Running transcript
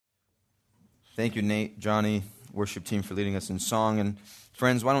Thank you, Nate, Johnny, worship team, for leading us in song. And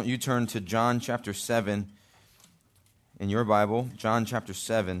friends, why don't you turn to John chapter 7 in your Bible, John chapter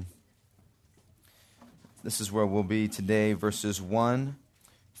 7. This is where we'll be today, verses 1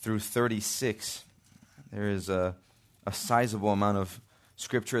 through 36. There is a sizable amount of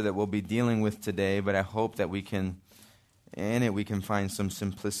scripture that we'll be dealing with today, but I hope that we can find some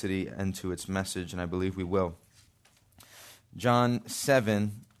simplicity into its message, and I believe we will. John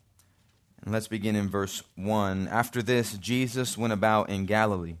 7, and let's begin in verse 1. After this, Jesus went about in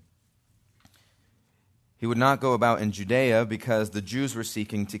Galilee. He would not go about in Judea because the Jews were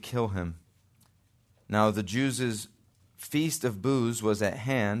seeking to kill him. Now the Jews' feast of booths was at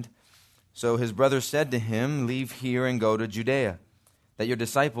hand, so his brothers said to him, "Leave here and go to Judea, that your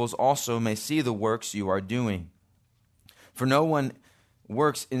disciples also may see the works you are doing. For no one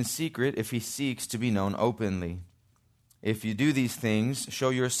works in secret if he seeks to be known openly. If you do these things,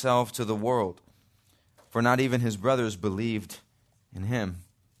 show yourself to the world." For not even his brothers believed in him.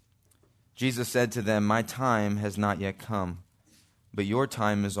 Jesus said to them, "My time has not yet come, but your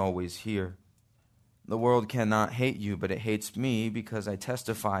time is always here. The world cannot hate you, but it hates me because I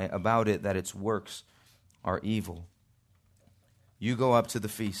testify about it that its works are evil. You go up to the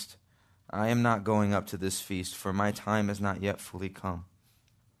feast. I am not going up to this feast, for my time has not yet fully come."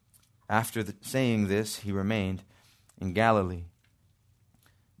 After saying this, he remained in Galilee.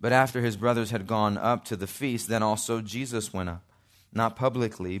 But after his brothers had gone up to the feast, then also Jesus went up, not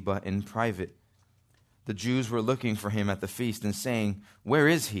publicly, but in private. The Jews were looking for him at the feast and saying, "Where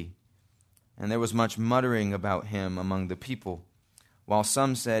is he?" And there was much muttering about him among the people. While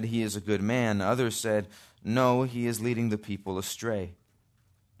some said, "He is a good man," others said, "No, he is leading the people astray."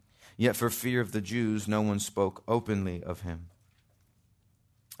 Yet for fear of the Jews, no one spoke openly of him.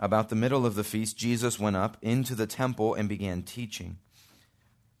 About the middle of the feast, Jesus went up into the temple and began teaching.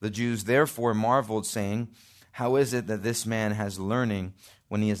 The Jews therefore marveled, saying, "How is it that this man has learning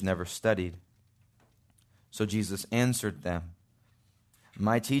when he has never studied?" So Jesus answered them,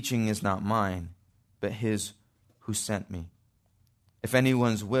 "My teaching is not mine, but his who sent me. If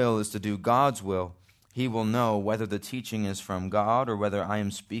anyone's will is to do God's will, he will know whether the teaching is from God or whether I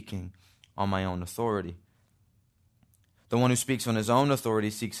am speaking on my own authority. The one who speaks on his own authority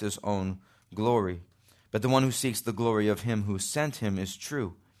seeks his own glory, but the one who seeks the glory of him who sent him is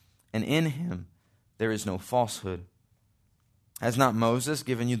true, and in him there is no falsehood. Has not Moses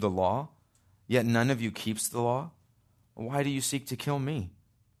given you the law? Yet none of you keeps the law. Why do you seek to kill me?"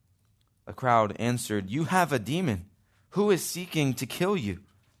 The crowd answered, "You have a demon. Who is seeking to kill you?"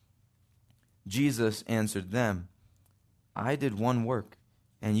 Jesus answered them, "I did one work,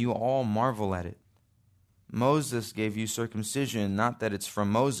 and you all marvel at it. Moses gave you circumcision, not that it's from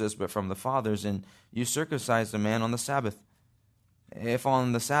Moses, but from the fathers, and you circumcised a man on the Sabbath. If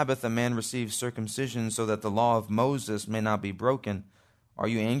on the Sabbath a man receives circumcision so that the law of Moses may not be broken, are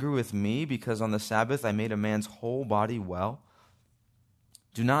you angry with me because on the Sabbath I made a man's whole body well?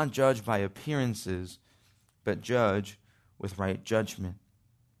 Do not judge by appearances, but judge with right judgment."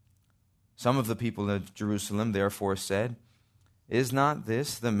 Some of the people of Jerusalem therefore said, "Is not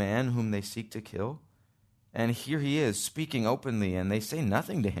this the man whom they seek to kill? And here he is, speaking openly, and they say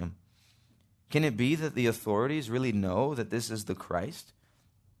nothing to him. Can it be that the authorities really know that this is the Christ?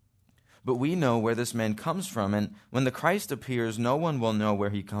 But we know where this man comes from, and when the Christ appears, no one will know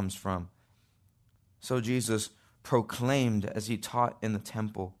where he comes from." So Jesus proclaimed as he taught in the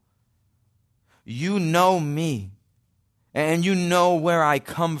temple, "You know me, and you know where I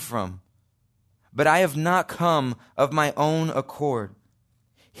come from. But I have not come of my own accord.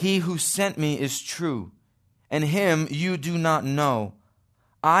 He who sent me is true, and him you do not know.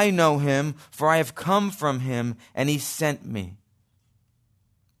 I know him, for I have come from him, and he sent me."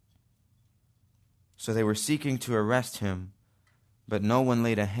 So they were seeking to arrest him, but no one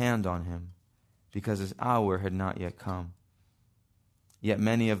laid a hand on him, because his hour had not yet come. Yet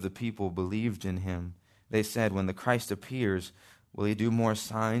many of the people believed in him. They said, "When the Christ appears, will he do more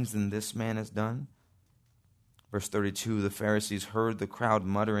signs than this man has done?" Verse 32, the Pharisees heard the crowd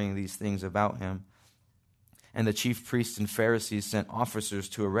muttering these things about him, and the chief priests and Pharisees sent officers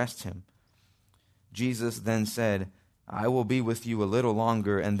to arrest him. Jesus then said, "I will be with you a little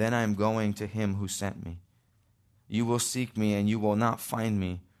longer, and then I am going to him who sent me. You will seek me, and you will not find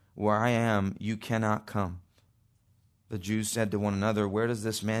me. Where I am, you cannot come." The Jews said to one another, "Where does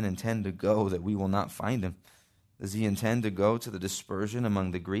this man intend to go that we will not find him? Does he intend to go to the dispersion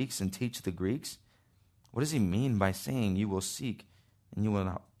among the Greeks and teach the Greeks? What does he mean by saying, 'You will seek, and you will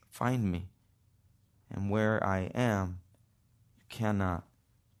not find me'? And where I am, you cannot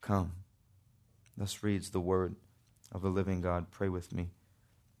come." Thus reads the word of the living God. Pray with me.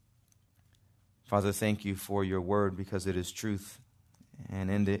 Father, thank you for your word because it is truth, and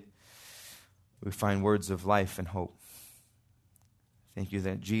in it we find words of life and hope. Thank you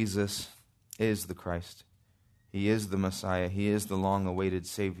that Jesus is the Christ. He is the Messiah. He is the long-awaited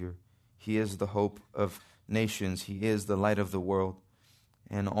Savior. He is the hope of nations. He is the light of the world.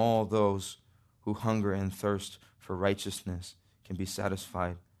 And all those who hunger and thirst for righteousness can be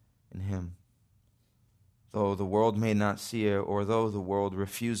satisfied in him. Though the world may not see it, or though the world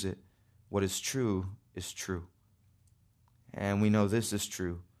refuse it, what is true is true. And we know this is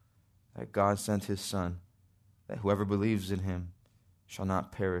true, that God sent his Son, that whoever believes in him shall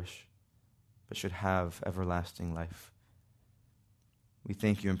not perish, but should have everlasting life. We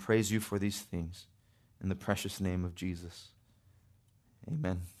thank you and praise you for these things in the precious name of Jesus.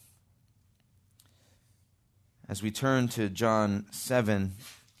 Amen. As we turn to John 7,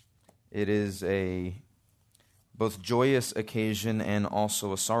 it is a both joyous occasion and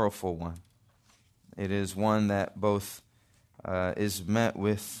also a sorrowful one. It is one that both is met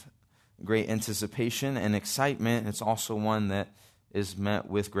with great anticipation and excitement. It's also one that is met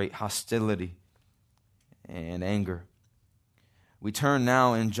with great hostility and anger. We turn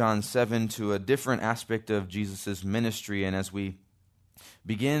now in John 7 to a different aspect of Jesus' ministry, and as we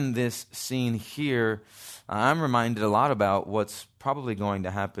begin this scene here, I'm reminded a lot about what's probably going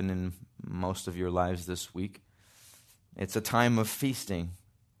to happen in most of your lives this week. It's a time of feasting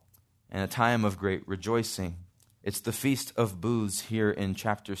and a time of great rejoicing. It's the Feast of Booths here in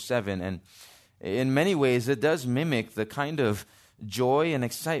chapter 7, and in many ways it does mimic the kind of joy and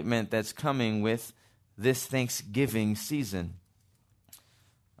excitement that's coming with this Thanksgiving season.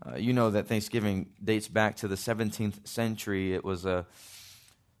 You know that Thanksgiving dates back to the 17th century. It was a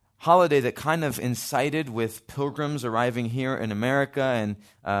holiday that kind of incited with pilgrims arriving here in America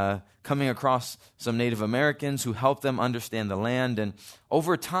and coming across some Native Americans who helped them understand the land. And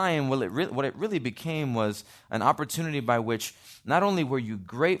over time, what it really became was an opportunity by which not only were you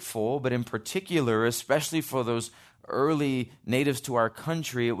grateful, but in particular, especially for those early natives to our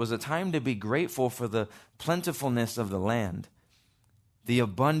country, it was a time to be grateful for the plentifulness of the land, the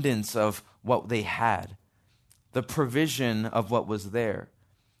abundance of what they had, the provision of what was there.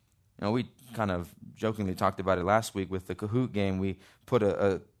 You know, we kind of jokingly talked about it last week with the Kahoot game. We put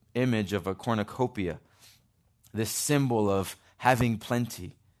a image of a cornucopia, this symbol of having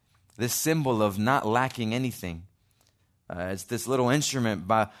plenty, this symbol of not lacking anything. It's this little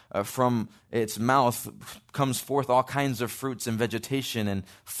instrument from its mouth comes forth all kinds of fruits and vegetation and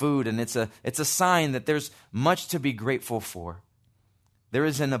food, and it's a sign that there's much to be grateful for. There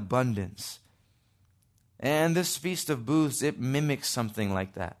is an abundance. And this Feast of Booths, it mimics something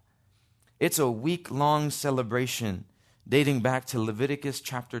like that. It's a week-long celebration dating back to Leviticus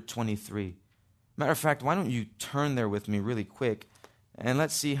chapter 23. Matter of fact, why don't you turn there with me really quick, and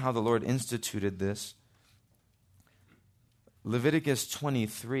let's see how the Lord instituted this. Leviticus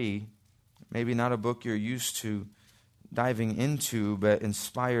 23, maybe not a book you're used to diving into, but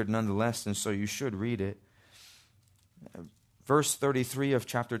inspired nonetheless, and so you should read it. Verse 33 of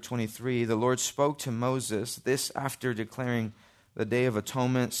chapter 23, the Lord spoke to Moses, this after declaring the Day of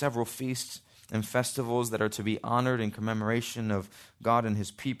Atonement, several feasts and festivals that are to be honored in commemoration of God and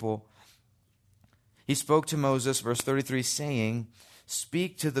his people. He spoke to Moses, verse 33, saying,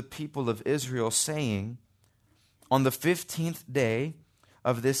 "Speak to the people of Israel, saying, on the 15th day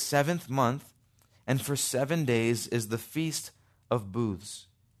of this 7th month, and for 7 days is the Feast of Booths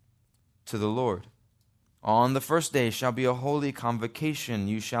to the Lord. On the first day shall be a holy convocation.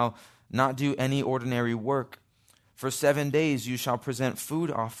 You shall not do any ordinary work. For 7 days you shall present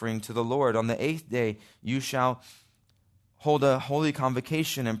food offering to the Lord. On the 8th day you shall hold a holy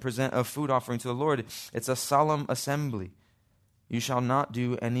convocation and present a food offering to the Lord. It's a solemn assembly. You shall not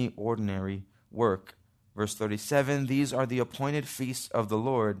do any ordinary work." Verse 37, "These are the appointed feasts of the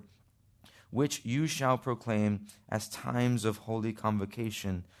Lord, which you shall proclaim as times of holy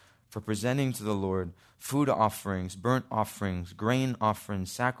convocation, for presenting to the Lord food offerings, burnt offerings, grain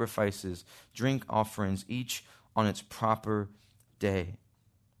offerings, sacrifices, drink offerings, each on its proper day."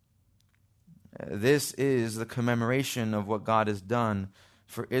 This is the commemoration of what God has done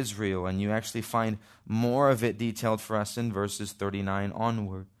for Israel, and you actually find more of it detailed for us in verses 39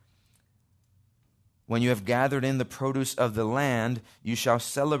 onward. "When you have gathered in the produce of the land, you shall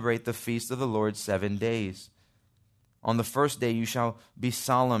celebrate the feast of the Lord 7 days. On the first day you shall be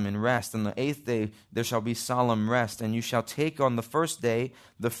solemn and rest. On the 8th day there shall be solemn rest. And you shall take on the first day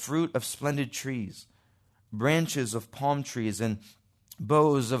the fruit of splendid trees, branches of palm trees, and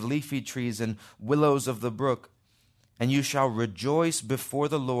boughs of leafy trees, and willows of the brook. And you shall rejoice before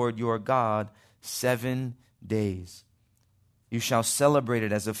the Lord your God 7 days. You shall celebrate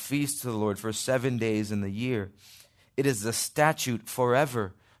it as a feast to the Lord for 7 days in the year. It is the statute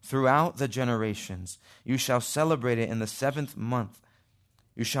forever throughout the generations. You shall celebrate it in the 7th month.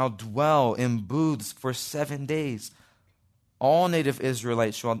 You shall dwell in booths for 7 days. All native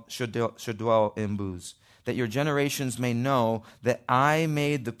Israelites should dwell in booths, that your generations may know that I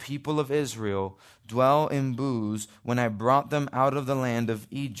made the people of Israel dwell in booths when I brought them out of the land of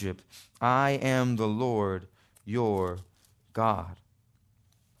Egypt. I am the Lord your God.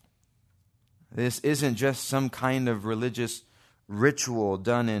 This isn't just some kind of religious ritual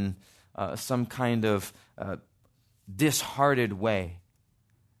done in some kind of disheartened way.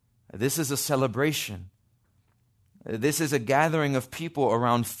 This is a celebration. This is a gathering of people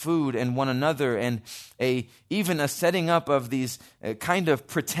around food and one another, and even a setting up of these kind of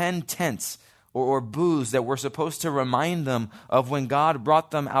pretend tents or booths that were supposed to remind them of when God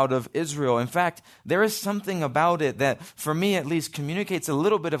brought them out of Israel. In fact, there is something about it that, for me at least, communicates a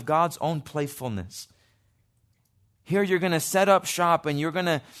little bit of God's own playfulness. Here you're going to set up shop and you're going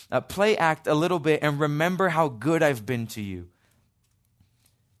to play act a little bit and remember how good I've been to you.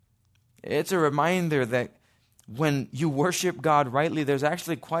 It's a reminder that when you worship God rightly, there's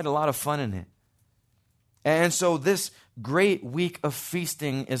actually quite a lot of fun in it. And so this great week of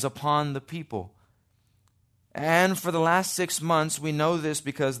feasting is upon the people. And for the last 6 months, we know this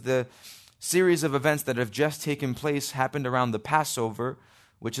because the series of events that have just taken place happened around the Passover,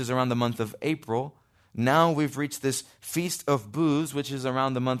 which is around the month of April. Now we've reached this Feast of Booths, which is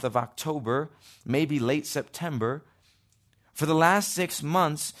around the month of October, maybe late September. For the last 6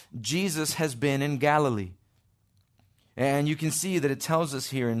 months, Jesus has been in Galilee. And you can see that it tells us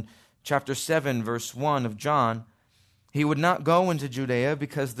here in chapter 7, verse 1 of John, he would not go into Judea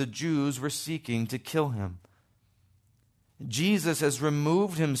because the Jews were seeking to kill him. Jesus has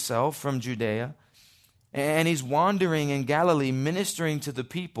removed himself from Judea, and he's wandering in Galilee, ministering to the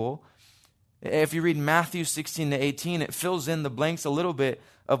people. If you read Matthew 16 to 18, it fills in the blanks a little bit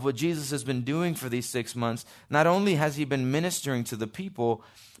of what Jesus has been doing for these 6 months. Not only has he been ministering to the people,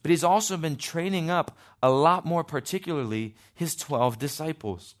 but he's also been training up a lot more particularly his 12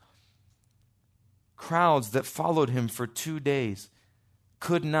 disciples. Crowds that followed him for 2 days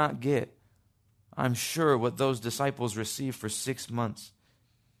could not get, I'm sure, what those disciples received for 6 months.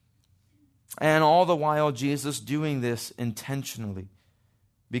 And all the while, Jesus doing this intentionally,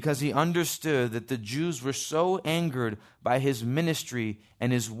 because he understood that the Jews were so angered by his ministry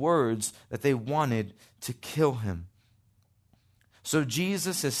and his words that they wanted to kill him. So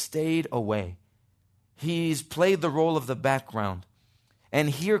Jesus has stayed away. He's played the role of the background. And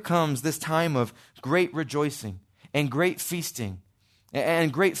here comes this time of great rejoicing and great feasting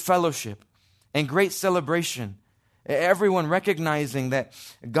and great fellowship and great celebration. Everyone recognizing that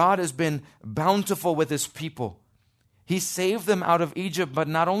God has been bountiful with his people. He saved them out of Egypt, but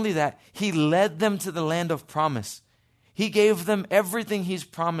not only that, he led them to the land of promise. He gave them everything he's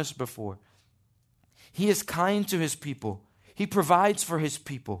promised before. He is kind to his people. He provides for his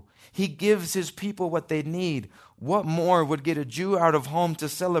people. He gives his people what they need. What more would get a Jew out of home to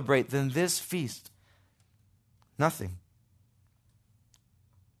celebrate than this feast? Nothing.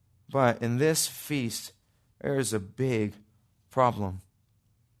 But in this feast, there is a big problem.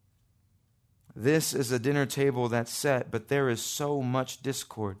 This is a dinner table that's set, but there is so much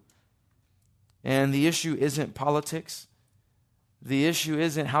discord. And the issue isn't politics. The issue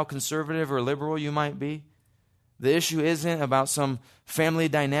isn't how conservative or liberal you might be. The issue isn't about some family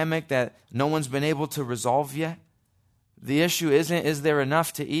dynamic that no one's been able to resolve yet. The issue isn't, is there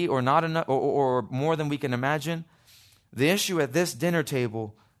enough to eat or not enough or more than we can imagine. The issue at this dinner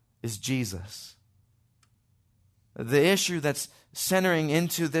table is Jesus. The issue that's centering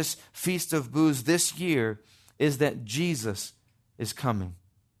into this Feast of Booths this year is that Jesus is coming.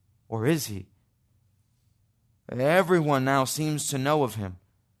 Or is he? Everyone now seems to know of him,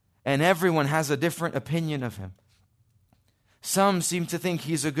 and everyone has a different opinion of him. Some seem to think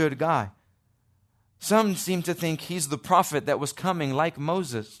he's a good guy. Some seem to think he's the prophet that was coming like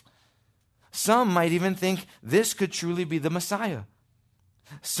Moses. Some might even think this could truly be the Messiah.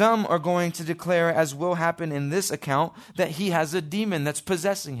 Some are going to declare, as will happen in this account, that he has a demon that's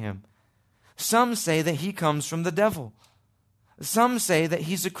possessing him. Some say that he comes from the devil. Some say that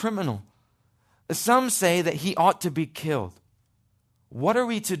he's a criminal. Some say that he ought to be killed. What are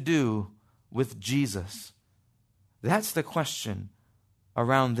we to do with Jesus? That's the question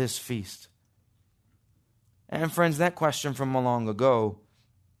around this feast. And friends, that question from long ago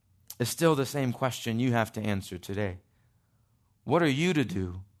is still the same question you have to answer today. What are you to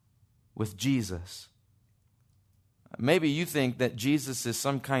do with Jesus? Maybe you think that Jesus is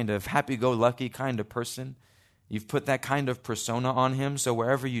some kind of happy-go-lucky kind of person. You've put that kind of persona on him, so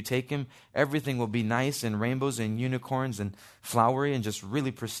wherever you take him, everything will be nice and rainbows and unicorns and flowery and just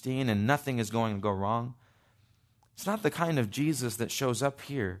really pristine and nothing is going to go wrong. It's not the kind of Jesus that shows up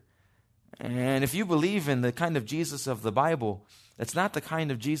here. And if you believe in the kind of Jesus of the Bible, that's not the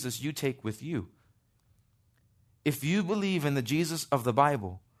kind of Jesus you take with you. If you believe in the Jesus of the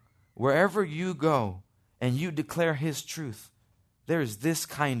Bible, wherever you go and you declare his truth, there is this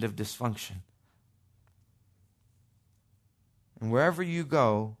kind of dysfunction. And wherever you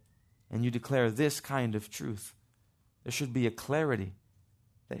go and you declare this kind of truth, there should be a clarity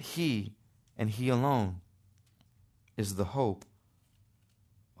that he and he alone is the hope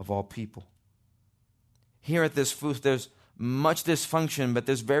of all people. Here at this feast, there's much dysfunction, but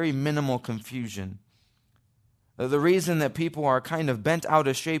there's very minimal confusion. The reason that people are kind of bent out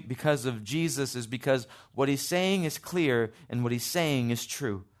of shape because of Jesus is because what he's saying is clear and what he's saying is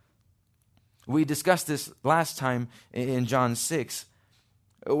true. We discussed this last time in John 6,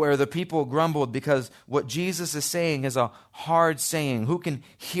 where the people grumbled because what Jesus is saying is a hard saying. Who can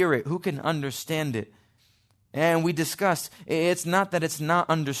hear it? Who can understand it? And we discussed, it's not that it's not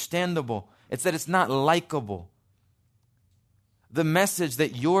understandable. It's that it's not likable. The message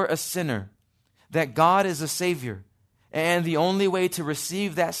that you're a sinner, that God is a Savior, and the only way to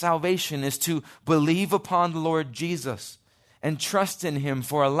receive that salvation is to believe upon the Lord Jesus and trust in him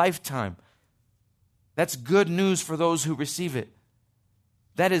for a lifetime. That's good news for those who receive it.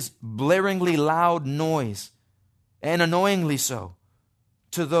 That is blaringly loud noise, and annoyingly so,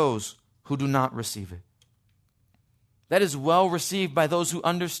 to those who do not receive it. That is well received by those who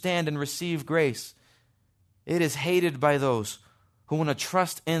understand and receive grace. It is hated by those who want to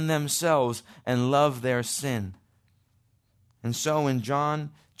trust in themselves and love their sin. And so in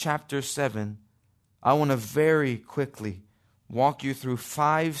John chapter 7, I want to very quickly walk you through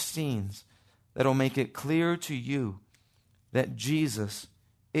 5 scenes that will make it clear to you that Jesus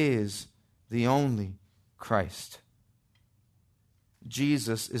is the only Christ.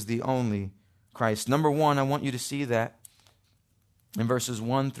 Jesus is the only Christ. Number 1, I want you to see that in verses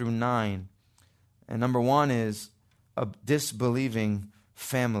 1 through 9. And number 1 is a disbelieving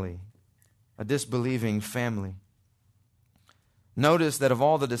family. A disbelieving family. Notice that of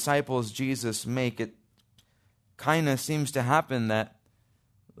all the disciples Jesus make, it kind of seems to happen that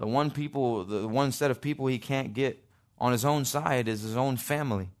the one set of people he can't get on his own side is his own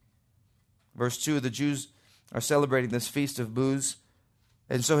family. Verse 2, the Jews are celebrating this feast of booths.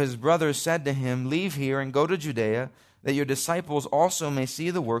 And so his brothers said to him, "Leave here and go to Judea, that your disciples also may see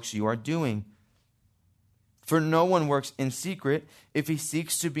the works you are doing. For no one works in secret if he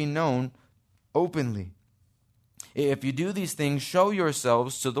seeks to be known openly. If you do these things, show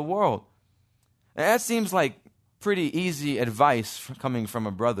yourselves to the world." And that seems like pretty easy advice coming from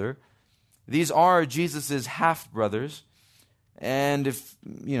a brother. These are Jesus' half-brothers. And if,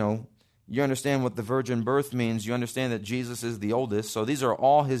 you understand what the virgin birth means, you understand that Jesus is the oldest. So these are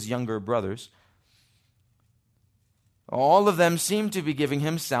all his younger brothers. All of them seem to be giving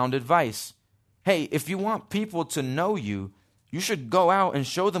him sound advice. Hey, if you want people to know you, you should go out and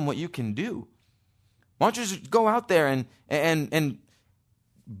show them what you can do. Why don't you just go out there and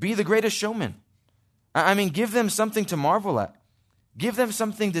be the greatest showman? I mean, give them something to marvel at. Give them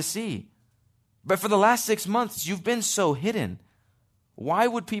something to see. But for the last 6 months, you've been so hidden. Why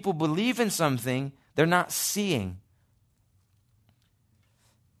would people believe in something they're not seeing?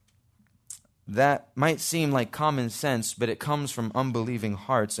 That might seem like common sense, but it comes from unbelieving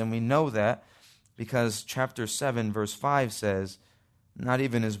hearts. And we know that because chapter 7, verse 5 says, not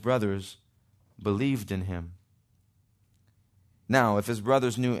even his brothers believed in him. Now, if his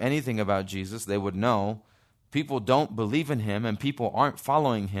brothers knew anything about Jesus, they would know people don't believe in him and people aren't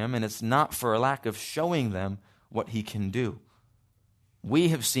following him, and it's not for a lack of showing them what he can do. We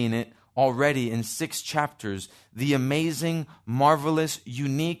have seen it already in 6 chapters, the amazing, marvelous,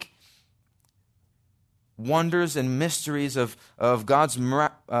 unique wonders and mysteries of God's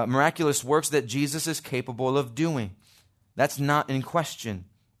miraculous works that Jesus is capable of doing. That's not in question.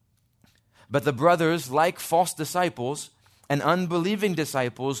 But the brothers, like false disciples and unbelieving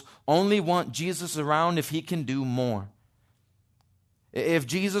disciples, only want Jesus around if he can do more. If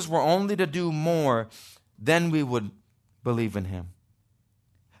Jesus were only to do more, then we would believe in him.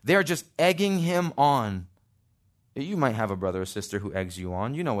 They're just egging him on. You might have a brother or sister who eggs you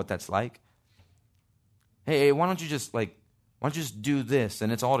on. You know what that's like. Hey, why don't you just do this,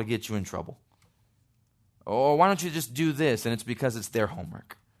 and it's all to get you in trouble? Or why don't you just do this, and it's because it's their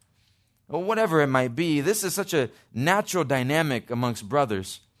homework? Or whatever it might be. This is such a natural dynamic amongst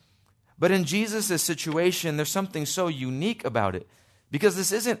brothers. But in Jesus' situation, there's something so unique about it. Because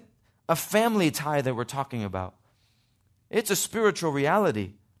this isn't a family tie that we're talking about. It's a spiritual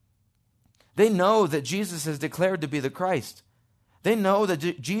reality. They know that Jesus is declared to be the Christ. They know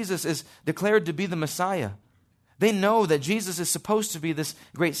that Jesus is declared to be the Messiah. They know that Jesus is supposed to be this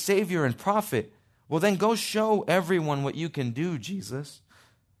great Savior and prophet. Well, then go show everyone what you can do, Jesus.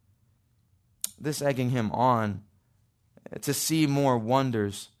 This egging him on to see more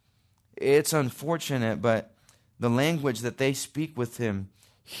wonders. It's unfortunate, but the language that they speak with him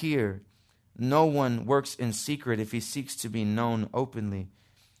here, no one works in secret if he seeks to be known openly.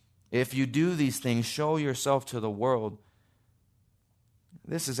 If you do these things, show yourself to the world.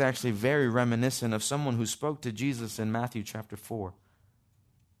 This is actually very reminiscent of someone who spoke to Jesus in Matthew chapter 4.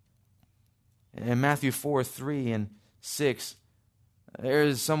 In Matthew 4, 3 and 6, there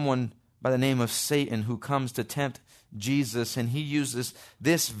is someone by the name of Satan who comes to tempt Jesus, and he uses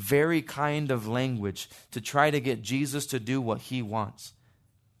this very kind of language to try to get Jesus to do what he wants.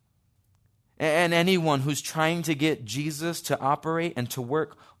 And anyone who's trying to get Jesus to operate and to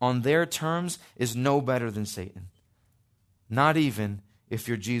work on their terms is no better than Satan. Not even if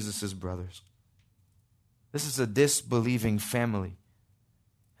you're Jesus' brothers. This is a disbelieving family.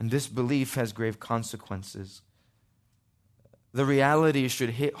 And disbelief has grave consequences. The reality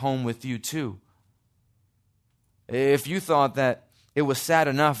should hit home with you too. If you thought that it was sad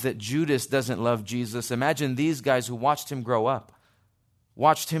enough that Judas doesn't love Jesus, imagine these guys who watched him grow up,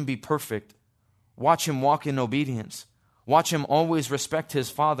 watched him be perfect, watch him walk in obedience, watch him always respect his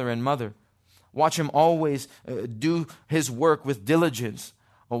father and mother, watch him always do his work with diligence,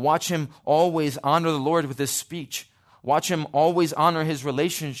 or watch him always honor the Lord with his speech, watch him always honor his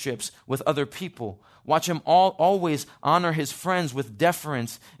relationships with other people, watch him always honor his friends with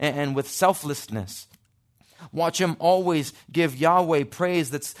deference and with selflessness. Watch him always give Yahweh praise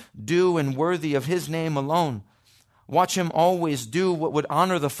that's due and worthy of his name alone. Watch him always do what would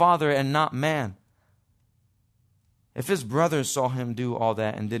honor the Father and not man. If his brothers saw him do all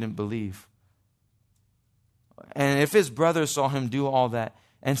that and didn't believe, and if his brothers saw him do all that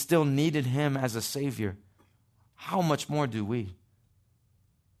and still needed him as a Savior, how much more do we?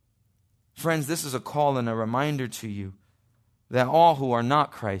 Friends, this is a call and a reminder to you that all who are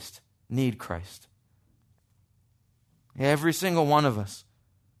not Christ need Christ. Every single one of us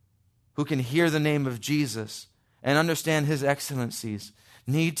who can hear the name of Jesus and understand his excellencies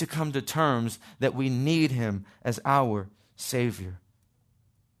need to come to terms that we need him as our Savior.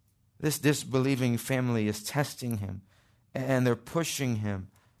 This disbelieving family is testing him, and they're pushing him.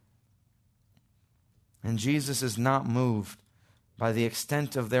 And Jesus is not moved by the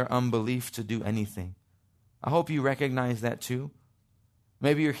extent of their unbelief to do anything. I hope you recognize that too.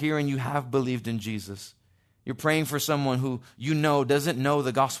 Maybe you're here and you have believed in Jesus. You're praying for someone who you know doesn't know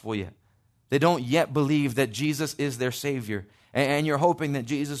the gospel yet. They don't yet believe that Jesus is their Savior. And you're hoping that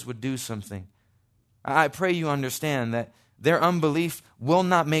Jesus would do something. I pray you understand that their unbelief will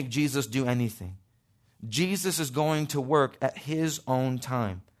not make Jesus do anything. Jesus is going to work at his own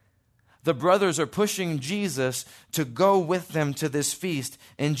time. The brothers are pushing Jesus to go with them to this feast.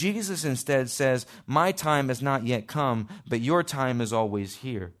 And Jesus instead says, "My time has not yet come, but your time is always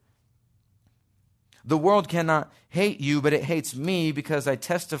here." The world cannot hate you, but it hates me because I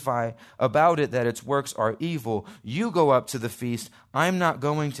testify about it that its works are evil. You go up to the feast. I'm not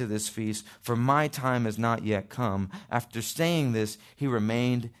going to this feast, for my time has not yet come. After saying this, he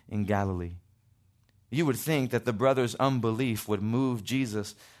remained in Galilee. You would think that the brothers' unbelief would move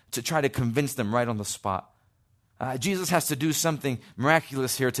Jesus to try to convince them right on the spot. Jesus has to do something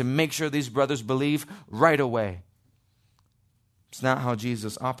miraculous here to make sure these brothers believe right away. It's not how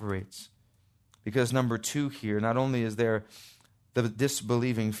Jesus operates. Because number two here, not only is there the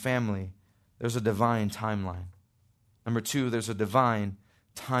disbelieving family, there's a divine timeline. Number two, there's a divine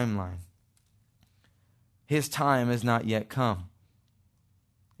timeline. His time has not yet come.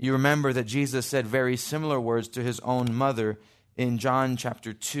 You remember that Jesus said very similar words to his own mother in John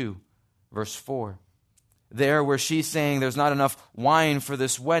chapter 2, verse 4. There where she's saying there's not enough wine for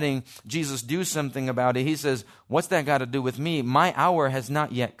this wedding, Jesus, do something about it. He says, what's that got to do with me? My hour has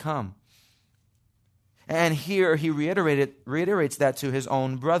not yet come. And here he reiterates that to his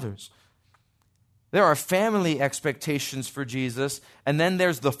own brothers. There are family expectations for Jesus, and then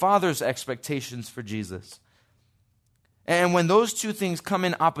there's the Father's expectations for Jesus. And when those two things come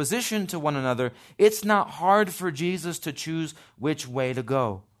in opposition to one another, it's not hard for Jesus to choose which way to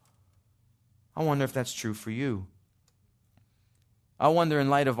go. I wonder if that's true for you. I wonder, in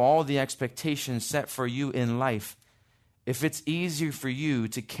light of all the expectations set for you in life, if it's easier for you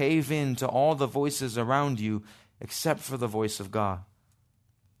to cave in to all the voices around you except for the voice of God.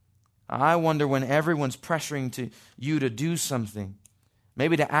 I wonder, when everyone's pressuring you to do something,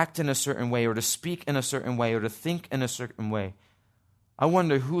 maybe to act in a certain way or to speak in a certain way or to think in a certain way. I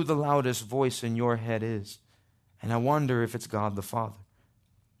wonder who the loudest voice in your head is. And I wonder if it's God the Father.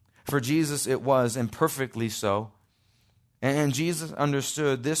 For Jesus it was, and perfectly so. And Jesus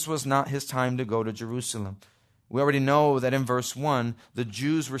understood this was not his time to go to Jerusalem. We already know that in verse 1, the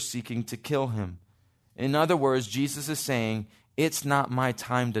Jews were seeking to kill him. In other words, Jesus is saying, it's not my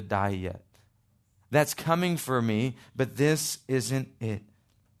time to die yet. That's coming for me, but this isn't it.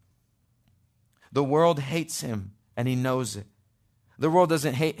 The world hates him, and he knows it. The world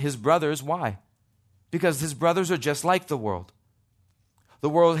doesn't hate his brothers. Why? Because his brothers are just like the world. The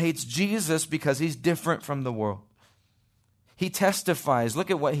world hates Jesus because he's different from the world. He testifies.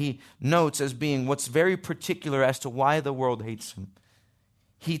 Look at what he notes as being what's very particular as to why the world hates him.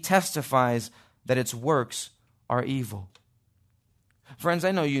 He testifies that its works are evil. Friends,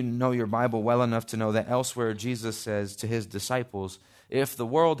 I know you know your Bible well enough to know that elsewhere Jesus says to his disciples, if the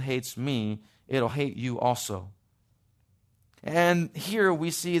world hates me, it'll hate you also. And here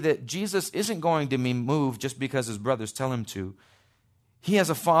we see that Jesus isn't going to be moved just because his brothers tell him to. He has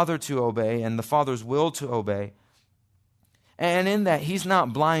a Father to obey and the Father's will to obey. And in that, he's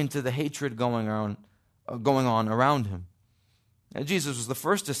not blind to the hatred going on around him. And Jesus was the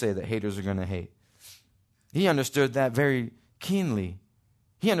first to say that haters are going to hate. He understood that very keenly.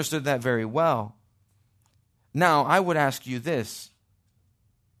 He understood that very well. Now, I would ask you this.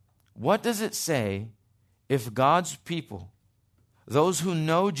 What does it say if God's people, those who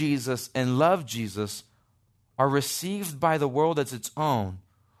know Jesus and love Jesus, are received by the world as its own?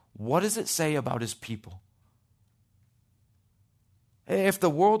 What does it say about his people? If the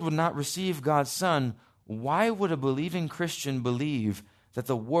world would not receive God's Son, why would a believing Christian believe that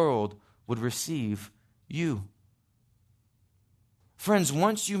the world would receive you? Friends,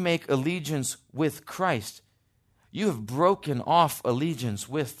 once you make allegiance with Christ, you have broken off allegiance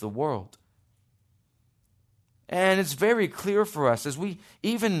with the world. And it's very clear for us as we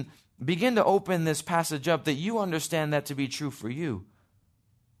even begin to open this passage up that you understand that to be true for you.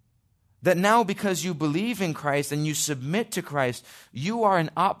 That now because you believe in Christ and you submit to Christ, you are in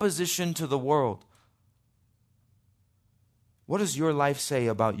opposition to the world. What does your life say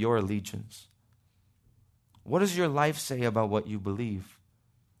about your allegiance? What does your life say about what you believe?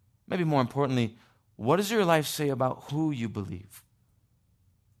 Maybe more importantly, what does your life say about who you believe?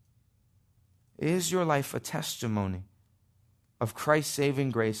 Is your life a testimony of Christ's saving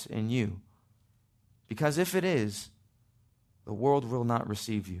grace in you? Because if it is, the world will not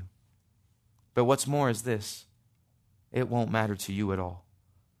receive you. But what's more is this, it won't matter to you at all.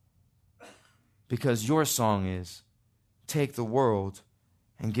 Because your song is, take the world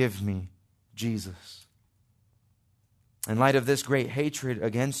and give me Jesus. In light of this great hatred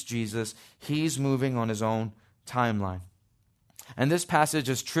against Jesus, he's moving on his own timeline. And this passage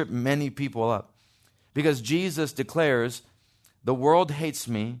has tripped many people up because Jesus declares, the world hates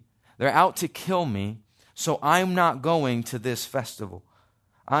me, they're out to kill me, so I'm not going to this festival.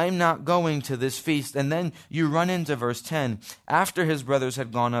 I'm not going to this feast. And then you run into verse 10. After his brothers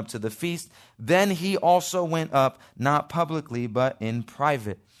had gone up to the feast, then he also went up, not publicly, but in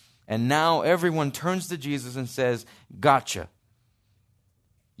private. And now everyone turns to Jesus and says, gotcha.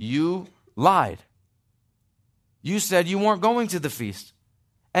 You lied. You said you weren't going to the feast.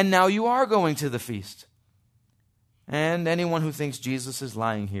 And now you are going to the feast. And anyone who thinks Jesus is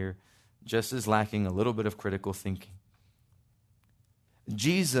lying here just is lacking a little bit of critical thinking.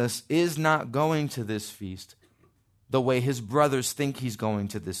 Jesus is not going to this feast the way his brothers think he's going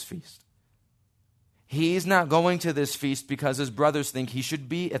to this feast. He's not going to this feast because his brothers think he should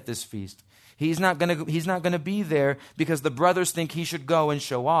be at this feast. He's not going to be there because the brothers think he should go and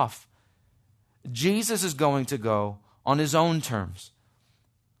show off. Jesus is going to go on his own terms,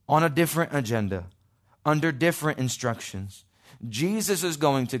 on a different agenda, under different instructions. Jesus is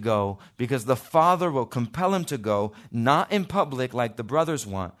going to go because the Father will compel him to go, not in public like the brothers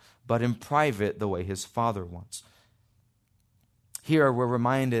want, but in private the way his Father wants. Here we're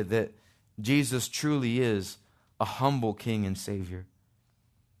reminded that Jesus truly is a humble King and Savior.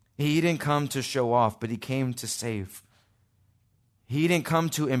 He didn't come to show off, but he came to save. He didn't come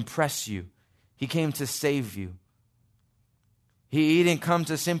to impress you. He came to save you. He didn't come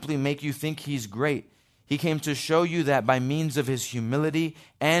to simply make you think he's great. He came to show you that by means of his humility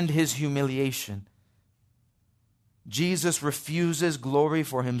and his humiliation. Jesus refuses glory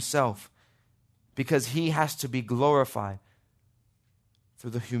for himself because he has to be glorified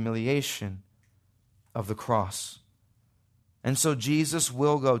through the humiliation of the cross. And so Jesus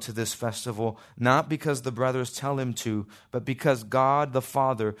will go to this festival, not because the brothers tell him to, but because God the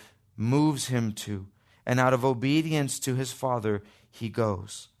Father moves him to. And out of obedience to his Father, he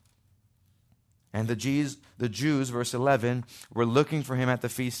goes. And the Jews, verse 11, were looking for him at the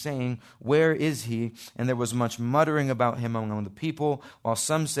feast, saying, "Where is he?" And there was much muttering about him among the people, while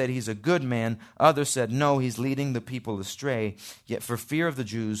some said, "He's a good man." Others said, "No, he's leading the people astray." Yet for fear of the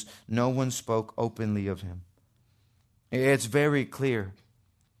Jews, no one spoke openly of him. It's very clear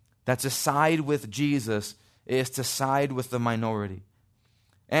that to side with Jesus is to side with the minority.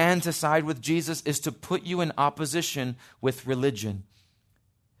 And to side with Jesus is to put you in opposition with religion.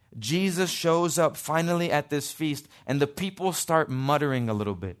 Jesus shows up finally at this feast, and the people start muttering a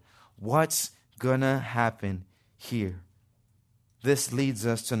little bit. What's gonna happen here? This leads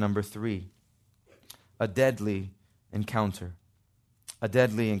us to number 3, a deadly encounter. A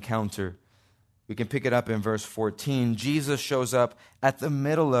deadly encounter. We can pick it up in verse 14. Jesus shows up at the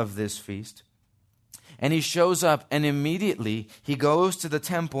middle of this feast, and he shows up, and immediately he goes to the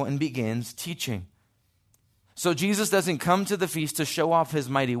temple and begins teaching. So Jesus doesn't come to the feast to show off his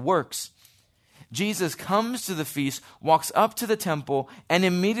mighty works. Jesus comes to the feast, walks up to the temple, and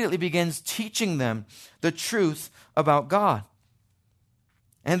immediately begins teaching them the truth about God.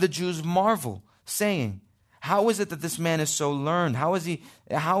 And the Jews marvel, saying, "How is it that this man is so learned? Does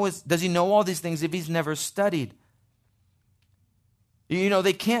he know all these things if he's never studied?"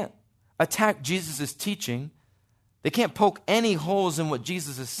 They can't attack Jesus' teaching. They can't poke any holes in what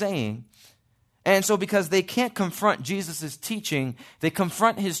Jesus is saying. And so because they can't confront Jesus' teaching, they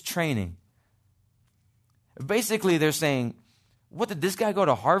confront his training. Basically, they're saying, "What, did this guy go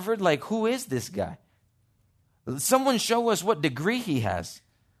to Harvard? Like, who is this guy? Someone show us what degree he has.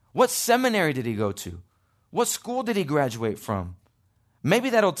 What seminary did he go to? What school did he graduate from? Maybe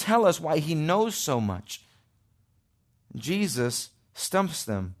that'll tell us why he knows so much." Jesus stumps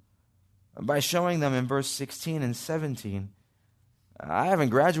them by showing them in verse 16 and 17, "I haven't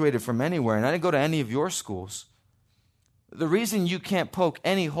graduated from anywhere, and I didn't go to any of your schools. The reason you can't poke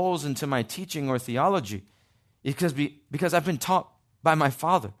any holes into my teaching or theology is because I've been taught by my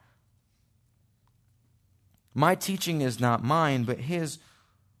Father. My teaching is not mine, but his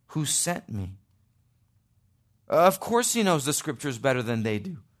who sent me." Of course he knows the scriptures better than they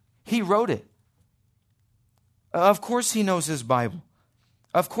do. He wrote it. Of course he knows his Bible.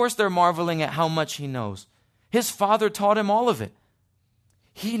 Of course they're marveling at how much he knows. His Father taught him all of it.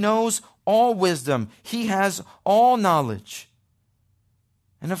 He knows all wisdom. He has all knowledge.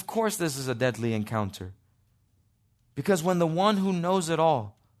 And of course this is a deadly encounter. Because when the one who knows it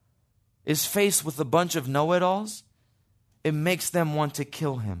all is faced with a bunch of know-it-alls, it makes them want to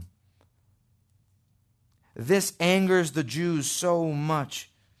kill him. This angers the Jews so much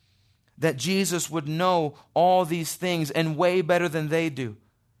that Jesus would know all these things and way better than they do,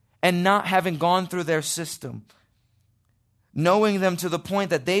 and not having gone through their system, knowing them to the point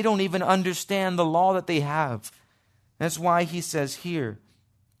that they don't even understand the law that they have. That's why he says here,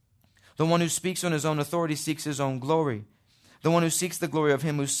 "The one who speaks on his own authority seeks his own glory. The one who seeks the glory of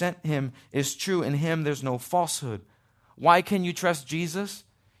him who sent him is true. In him there's no falsehood." Why can you trust Jesus?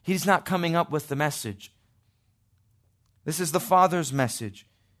 He's not coming up with the message. This is the Father's message,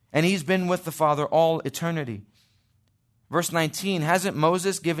 and he's been with the Father all eternity. Verse 19, "Hasn't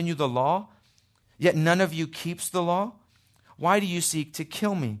Moses given you the law? Yet none of you keeps the law? Why do you seek to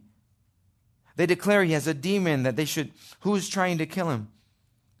kill me?" They declare he has a demon who's trying to kill him.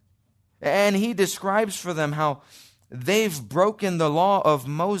 And he describes for them how they've broken the law of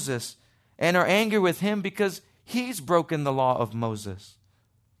Moses and are angry with him because he's broken the law of Moses.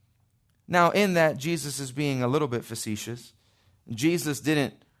 Now, in that, Jesus is being a little bit facetious. Jesus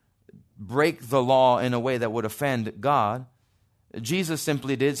didn't break the law in a way that would offend God. Jesus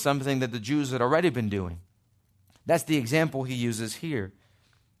simply did something that the Jews had already been doing. That's the example he uses here.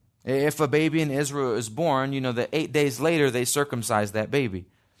 If a baby in Israel is born, that 8 days later they circumcise that baby.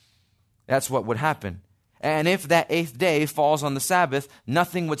 That's what would happen. And if that 8th day falls on the Sabbath,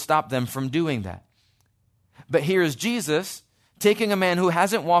 nothing would stop them from doing that. But here is Jesus taking a man who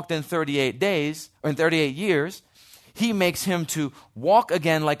hasn't walked in 38 days, or in 38 years, he makes him to walk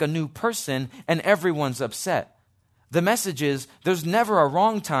again like a new person, and everyone's upset. The message is, there's never a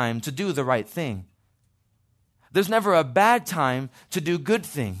wrong time to do the right thing. There's never a bad time to do good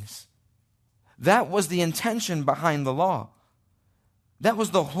things. That was the intention behind the law. That was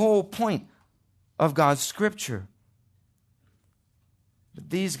the whole point of God's scripture.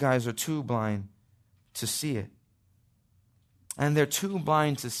 But these guys are too blind to see it. And they're too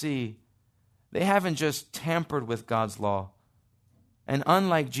blind to see they haven't just tampered with God's law. And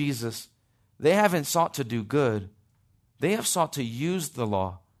unlike Jesus, they haven't sought to do good. They have sought to use the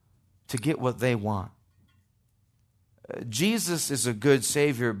law to get what they want. Jesus is a good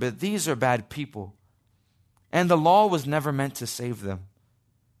Savior, but these are bad people. and the law was never meant to save them.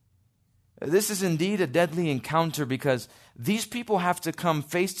 This is indeed a deadly encounter because these people have to come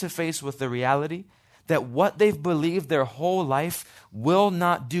face to face with the reality that what they've believed their whole life will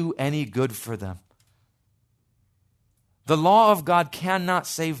not do any good for them. The law of God cannot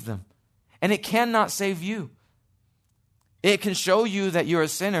save them, and it cannot save you. It can show you that you're a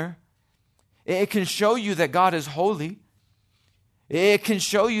sinner. It can show you that God is holy. It can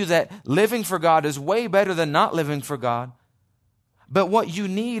show you that living for God is way better than not living for God. But what you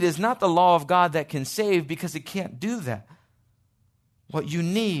need is not the law of God that can save, because it can't do that. What you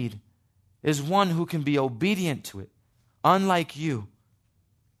need is one who can be obedient to it, unlike you,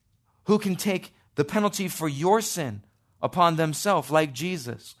 who can take the penalty for your sin upon themselves, like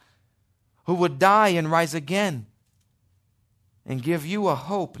Jesus, who would die and rise again and give you a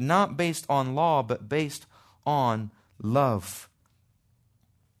hope not based on law, but based on love.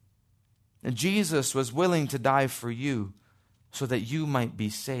 And Jesus was willing to die for you so that you might be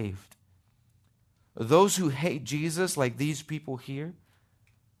saved. Those who hate Jesus, like these people here,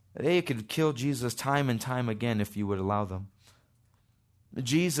 they could kill Jesus time and time again if you would allow them.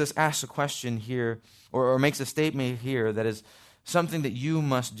 Jesus asks a question here, or makes a statement here that is something that you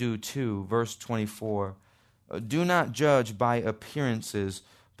must do too. Verse 24, do not judge by appearances,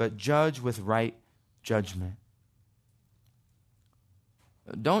 but judge with right judgment.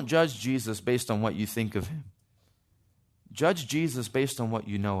 Don't judge Jesus based on what you think of him. Judge Jesus based on what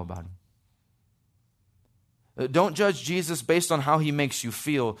you know about him. Don't judge Jesus based on how he makes you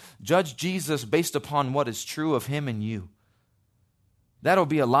feel. Judge Jesus based upon what is true of him and you. That'll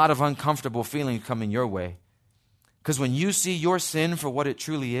be a lot of uncomfortable feelings coming your way. Because when you see your sin for what it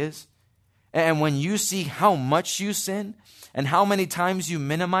truly is, and when you see how much you sin, and how many times you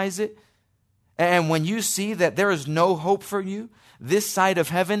minimize it, and when you see that there is no hope for you this side of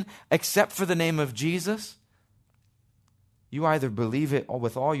heaven except for the name of Jesus, you either believe it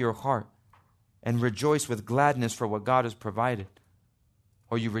with all your heart and rejoice with gladness for what God has provided,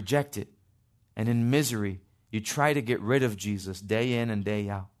 or you reject it, and in misery, you try to get rid of Jesus day in and day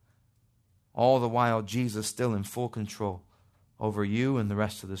out. All the while, Jesus still in full control over you and the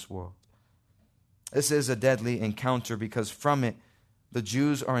rest of this world. This is a deadly encounter because from it, the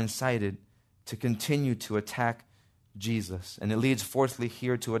Jews are incited to continue to attack Jesus. And it leads fourthly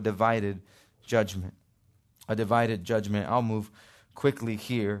here to a divided judgment. A divided judgment. I'll move quickly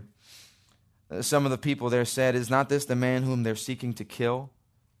here. Some of the people there said, is not this the man whom they're seeking to kill?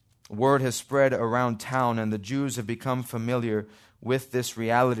 Word has spread around town, and the Jews have become familiar with this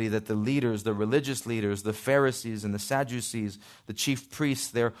reality that the leaders, the religious leaders, the Pharisees and the Sadducees, the chief priests,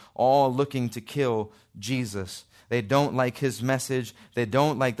 they're all looking to kill Jesus. They don't like his message. They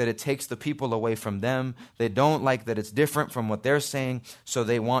don't like that it takes the people away from them. They don't like that it's different from what they're saying, so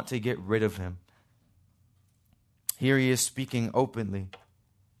they want to get rid of him. Here he is speaking openly.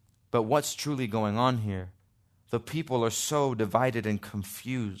 But what's truly going on here? The people are so divided and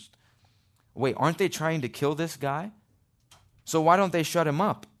confused. Wait, aren't they trying to kill this guy? So why don't they shut him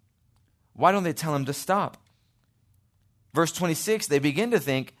up? Why don't they tell him to stop? Verse 26, they begin to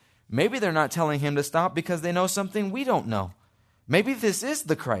think, maybe they're not telling him to stop because they know something we don't know. Maybe this is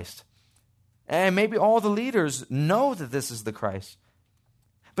the Christ. And maybe all the leaders know that this is the Christ.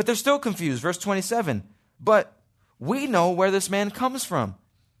 But they're still confused. Verse 27, but we know where this man comes from.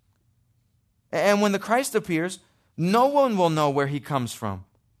 And when the Christ appears, no one will know where he comes from.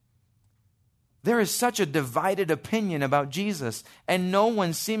 There is such a divided opinion about Jesus, and no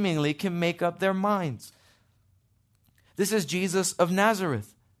one seemingly can make up their minds. This is Jesus of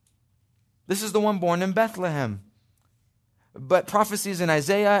Nazareth. This is the one born in Bethlehem. But prophecies in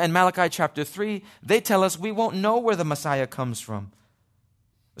Isaiah and Malachi chapter 3, they tell us we won't know where the Messiah comes from.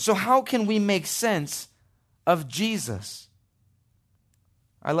 So how can we make sense of Jesus?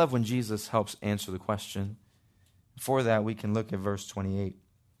 I love when Jesus helps answer the question. For that, we can look at verse 28.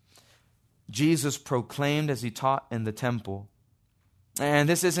 Jesus proclaimed as he taught in the temple. And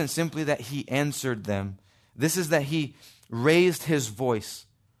this isn't simply that he answered them. This is that he raised his voice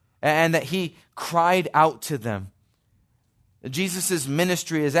and that he cried out to them. Jesus'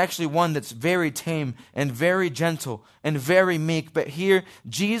 ministry is actually one that's very tame and very gentle and very meek. But here,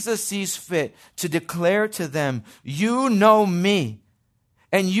 Jesus sees fit to declare to them, you know me,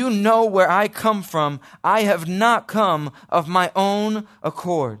 and you know where I come from. I have not come of my own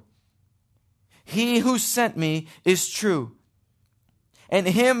accord. He who sent me is true, and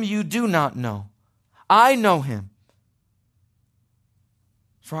him you do not know. I know him,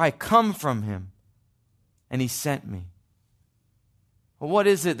 for I come from him, and he sent me. Well, what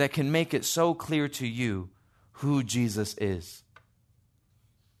is it that can make it so clear to you who Jesus is?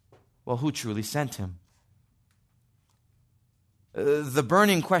 Well, who truly sent him? The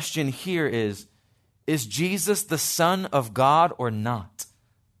burning question here is Jesus the Son of God or not?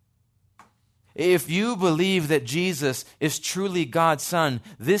 If you believe that Jesus is truly God's Son,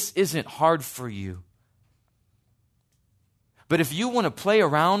 this isn't hard for you. But if you want to play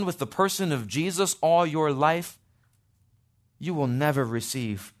around with the person of Jesus all your life, you will never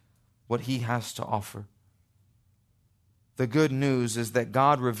receive what he has to offer. The good news is that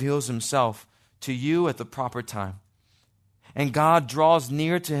God reveals himself to you at the proper time. And God draws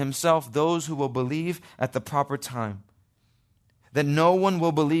near to himself those who will believe at the proper time. That no one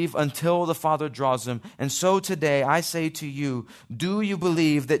will believe until the Father draws them. And so today I say to you, do you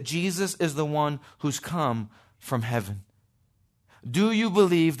believe that Jesus is the one who's come from heaven? Do you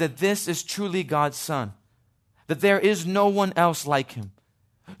believe that this is truly God's Son? That there is no one else like him?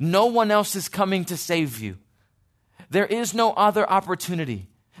 No one else is coming to save you. There is no other opportunity.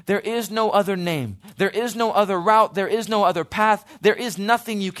 There is no other name. There is no other route. There is no other path. There is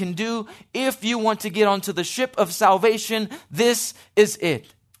nothing you can do. If you want to get onto the ship of salvation, this is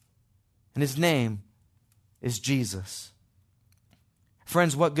it. And his name is Jesus.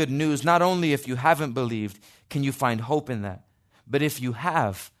 Friends, what good news. Not only if you haven't believed can you find hope in that, but if you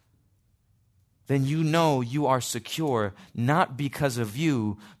have, then you know you are secure, not because of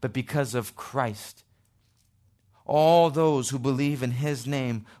you, but because of Christ. All those who believe in his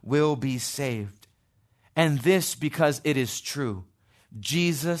name will be saved. And this because it is true.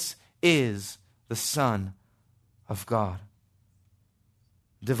 Jesus is the Son of God.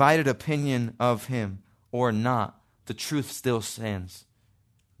 Divided opinion of him or not, the truth still stands.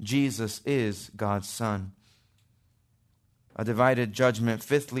 Jesus is God's Son. A divided judgment.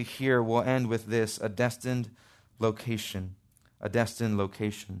 Fifthly, here we'll end with this, a destined location. A destined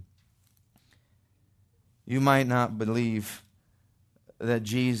location. You might not believe that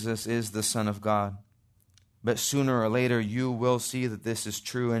Jesus is the Son of God, but sooner or later you will see that this is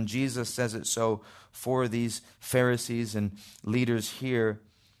true, and Jesus says it so for these Pharisees and leaders here.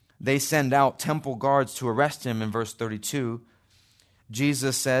 They send out temple guards to arrest him in verse 32.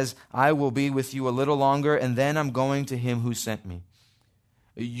 Jesus says, I will be with you a little longer, and then I'm going to him who sent me.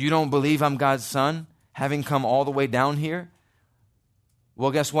 You don't believe I'm God's Son, having come all the way down here?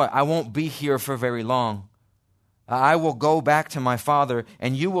 Well, guess what? I won't be here for very long. I will go back to my Father,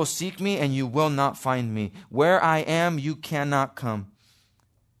 and you will seek me, and you will not find me. Where I am, you cannot come.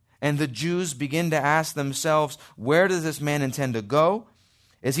 And the Jews begin to ask themselves, where does this man intend to go?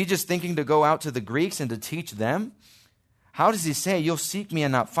 Is he just thinking to go out to the Greeks and to teach them? How does he say, you'll seek me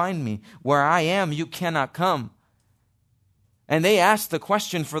and not find me? Where I am, you cannot come. And they ask the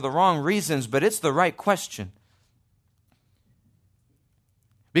question for the wrong reasons, but it's the right question.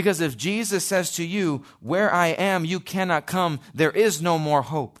 Because if Jesus says to you, where I am, you cannot come, there is no more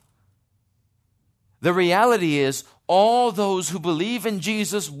hope. The reality is, all those who believe in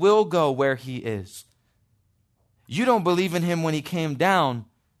Jesus will go where he is. You don't believe in him when he came down,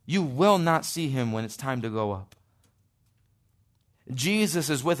 you will not see him when it's time to go up. Jesus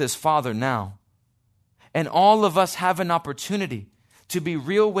is with his Father now. And all of us have an opportunity to be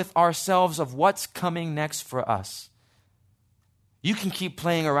real with ourselves of what's coming next for us. You can keep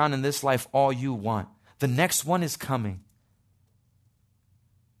playing around in this life all you want. The next one is coming.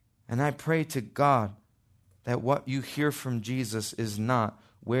 And I pray to God that what you hear from Jesus is not,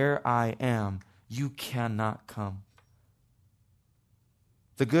 where I am, you cannot come.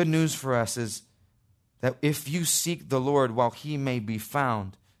 The good news for us is that if you seek the Lord while he may be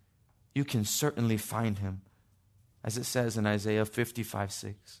found, you can certainly find him, as it says in Isaiah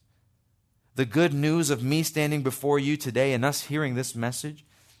 55:6. The good news of me standing before you today and us hearing this message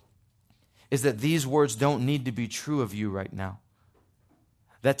is that these words don't need to be true of you right now.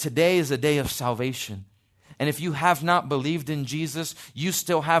 That today is a day of salvation. And if you have not believed in Jesus, you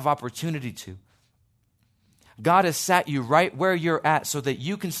still have opportunity to. God has sat you right where you're at so that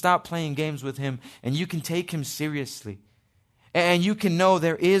you can stop playing games with him and you can take him seriously. And you can know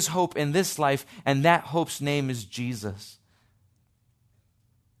there is hope in this life, and that hope's name is Jesus.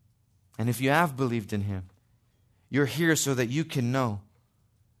 And if you have believed in him, you're here so that you can know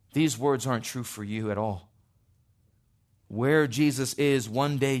these words aren't true for you at all. Where Jesus is,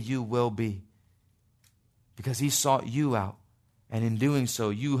 one day you will be. Because he sought you out. And in doing so,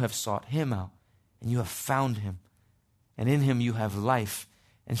 you have sought him out. And you have found him. And in him you have life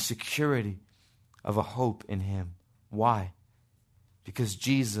and security of a hope in him. Why? Because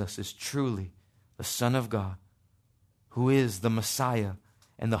Jesus is truly the Son of God, who is the Messiah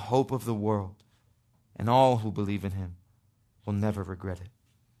and the hope of the world. And all who believe in him will never regret it.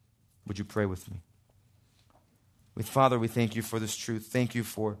 Would you pray with me? Father, we thank you for this truth. Thank you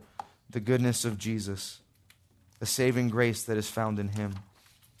for the goodness of Jesus. the saving grace that is found in him.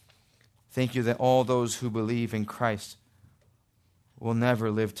 Thank you that all those who believe in Christ will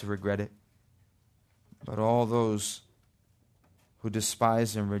never live to regret it, but all those who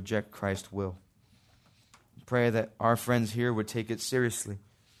despise and reject Christ will. Pray that our friends here would take it seriously.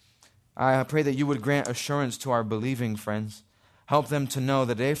 I pray that you would grant assurance to our believing friends. Help them to know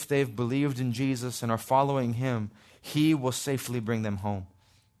that if they've believed in Jesus and are following him, he will safely bring them home.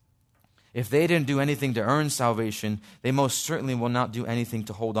 If they didn't do anything to earn salvation, they most certainly will not do anything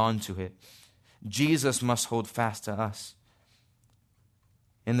to hold on to it. Jesus must hold fast to us.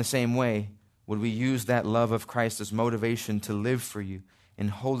 In the same way, would we use that love of Christ as motivation to live for you in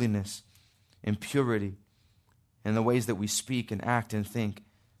holiness, in purity, in the ways that we speak and act and think.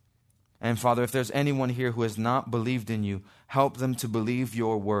 And Father, if there's anyone here who has not believed in you, help them to believe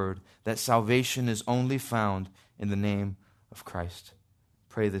your word, that salvation is only found in the name of Christ.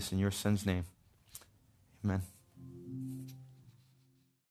 Pray this in your Son's name. Amen.